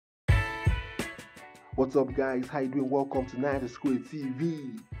What's up guys, how you doing? Welcome to Night School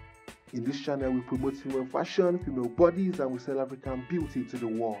TV. In this channel we promote female fashion, female bodies, and we sell African beauty to the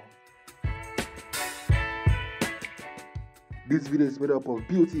world. This video is made up of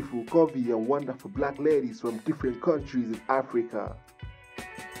beautiful, curvy and wonderful black ladies from different countries in Africa.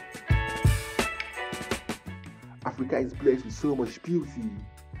 Africa is blessed with so much beauty.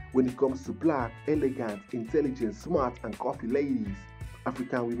 When it comes to black, elegant, intelligent, smart and coffee ladies,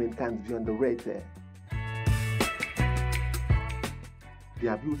 African women can't be underrated.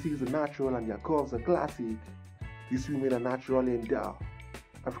 Their beauty is natural and their curves are classic. These women are naturally endowed.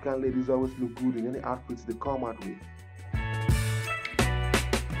 African ladies always look good in any outfits they come out with.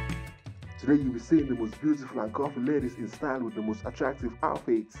 Today you'll be seeing the most beautiful and coffee ladies in style with the most attractive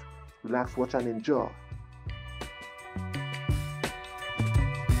outfits. Relax, watch and enjoy.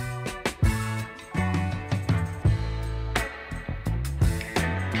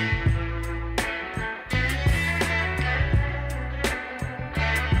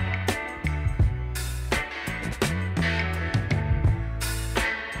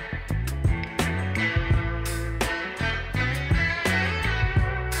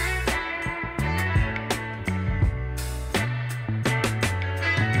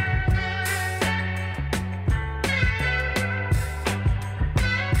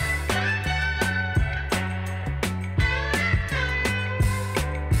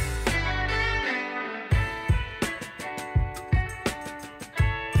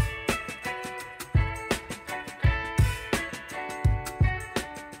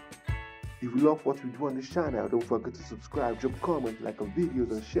 If you love what we do on this channel, don't forget to subscribe, drop comments, like our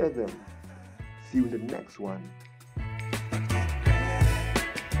videos and share them. See you in the next one.